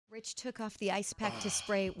Rich took off the ice pack to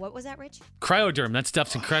spray. What was that, Rich? Cryoderm. That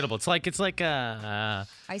stuff's incredible. It's like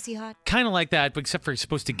Icy hot? kind of like that, but except for it's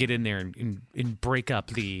supposed to get in there and break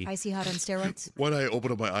up the. Icy hot on steroids? When I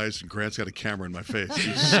open up my eyes and Grant's got a camera in my face. Are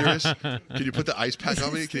you serious? Can you put the ice pack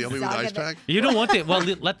on me? Can you help me with the ice pack? You don't want that. Well,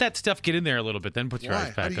 let that stuff get in there a little bit, then put your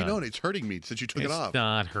ice pack on. How do you know it? It's hurting me since you took it off. It's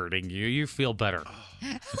not hurting you. You feel better.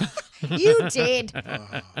 You did.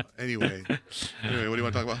 Anyway, what do you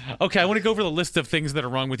want to talk about? Okay, I want to go over the list of things that are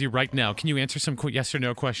wrong with you right now. Can you answer some yes or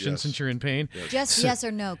no questions Yes. since you're in pain? Yes. Just yes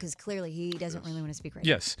or no, because clearly he doesn't really want to speak right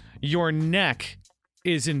Yes. Your neck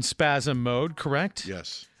is in spasm mode, correct?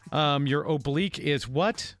 Yes. Your oblique is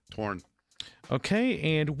what? Torn.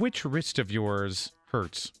 Okay, and which wrist of yours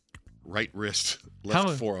hurts? Right wrist.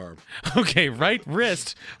 Left forearm. Okay, right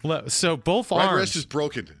wrist. So both arms. Right wrist is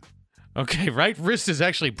broken. Okay, right wrist is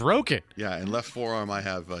actually broken. Yeah, and left forearm I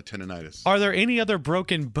have tendonitis. Are there any other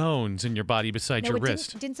broken bones in your body besides now. your No,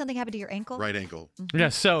 wrist? Didn't something happen to your ankle? Right ankle. Yeah,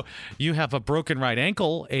 so you have a broken right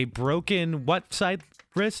ankle, a broken what side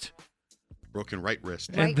wrist? Broken right wrist.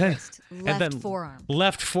 Right wrist. Left then forearm.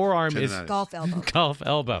 Left forearm is Tendonitis. Golf elbow. golf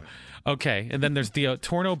elbow. Okay, and then there's the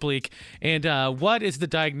torn oblique. And what is the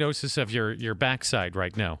diagnosis of your backside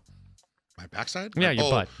right now? My backside? Yeah, your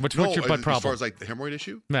butt. What's your butt problem? As far as like the hemorrhoid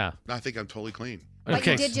issue? Yeah. No, I think I'm totally clean. But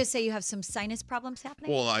Okay. you did just say you have some sinus problems happening?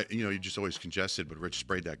 Well, you're just always congested, but Rich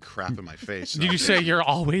sprayed that crap in my face. Did you say you're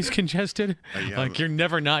always congested? Yeah. Like you're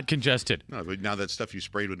never not congested? No, but now that stuff you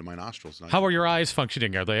sprayed into my nostrils. How are your eyes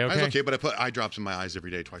functioning? Are they okay? Eyes okay, but I put eye drops in my eyes every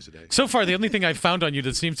day, twice a day. So far, the only thing I've found on you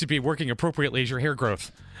that seems to be working appropriately is your hair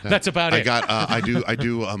growth. That's about it. I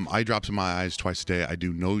do eye drops in my eyes twice a day. I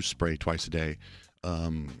do nose spray twice a day.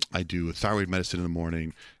 I do thyroid medicine in the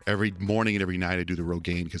morning. Every morning and every night I do the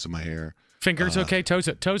Rogaine because of my hair. Fingers okay? Toes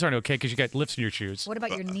aren't okay because you got lifts in your shoes. What about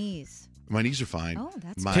your knees? My knees are fine. Oh,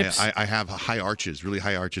 that's Hips? I have high arches, really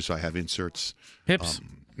high arches, so I have inserts. Hips?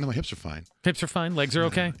 No, my hips are fine. Hips are fine. Legs are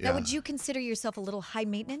okay. Now, would you consider yourself a little high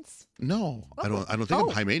maintenance? No, I don't think I'm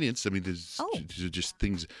high maintenance. I mean, these are just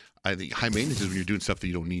things. I think high maintenance is when you're doing stuff that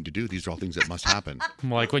you don't need to do. These are all things that must happen.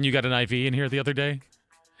 Like when you got an IV in here the other day.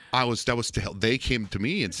 That was to help. They came to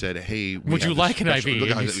me and said, "Hey, would you like an IV?"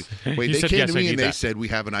 Wait, they came to me and they said we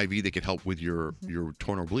have an IV that could help with your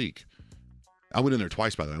torn oblique. I went in there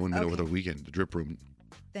twice, by the way. I went in there over the weekend, the drip room.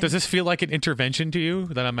 Does this feel like an intervention to you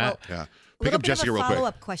that I'm at? Yeah. Pick up Jessica real quick.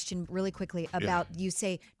 Follow-up question really quickly about you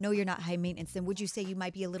say, no, you're not high maintenance. Then would you say you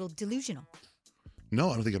might be a little delusional? No,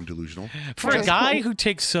 I don't think I'm delusional. For a guy who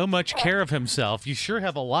takes so much care of himself, you sure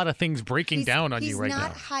have a lot of things breaking down on you right now. He's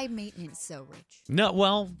not high maintenance, so Rich. No,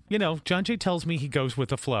 well, Johnjay tells me he goes with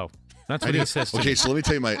the flow. That's what he says. Okay, so let me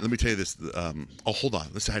tell you this. Hold on.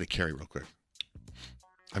 Let's say hi to Carrie real quick.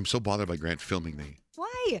 I'm so bothered by Grant filming me.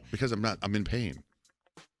 Why? Because I'm in pain.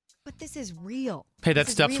 But this is real. Hey, that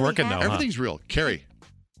stuff's really working though. Everything's real. Carrie.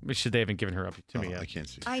 Should they haven't given her up to me yet? I can't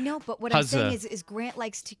see. I know, but what I'm saying is Grant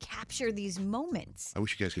likes to capture these moments. I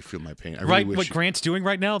wish you guys could feel my pain. What Grant's doing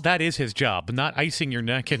right now, that is his job, not icing your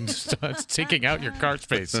neck and taking out your car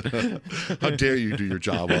space. How dare you do your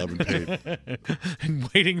job while I'm in pain? And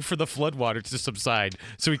waiting for the floodwaters to subside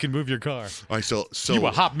so he can move your car. All right, so you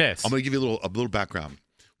a hot mess. I'm going to give you a little background.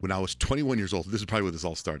 When I was 21 years old, this is probably where this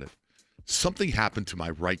all started. Something happened to my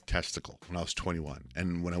right testicle when I was 21.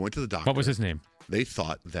 And when I went to the doctor. What was his name? They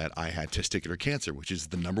thought that I had testicular cancer, which is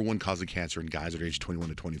the #1 cause of cancer in guys that are age 21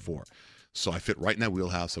 to 24. So I fit right in that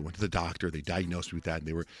wheelhouse. I went to the doctor. They diagnosed me with that.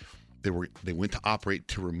 And they went to operate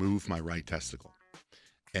to remove my right testicle.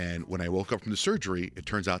 And when I woke up from the surgery, it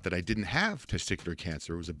turns out that I didn't have testicular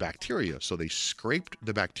cancer. It was a bacteria. So they scraped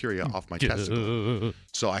the bacteria off my testicle.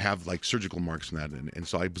 So I have like surgical marks from that. And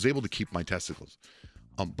so I was able to keep my testicles.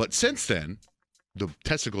 But since then, the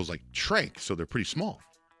testicles like shrank. So they're pretty small.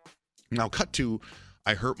 Now, cut to,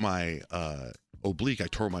 I hurt my oblique. I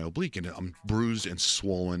tore my oblique, and I'm bruised and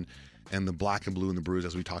swollen. And the black and blue in the bruise,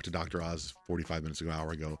 as we talked to Dr. Oz 45 minutes ago, an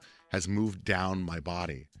hour ago, has moved down my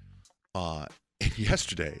body. And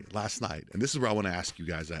last night, and this is where I want to ask you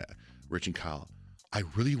guys, Rich and Kyle, I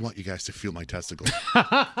really want you guys to feel my testicles.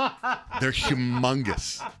 They're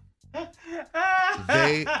humongous.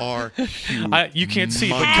 They are huge. You can't see,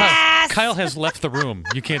 but Kyle has left the room.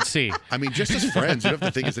 You can't see. I mean, just as friends, you don't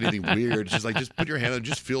have to think it's anything weird. It's just put your hand on and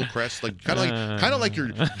just feel crest, like kind of like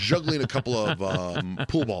you're juggling a couple of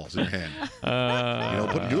pool balls in your hand.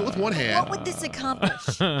 Do it with one hand. What would this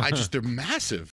accomplish? They're massive.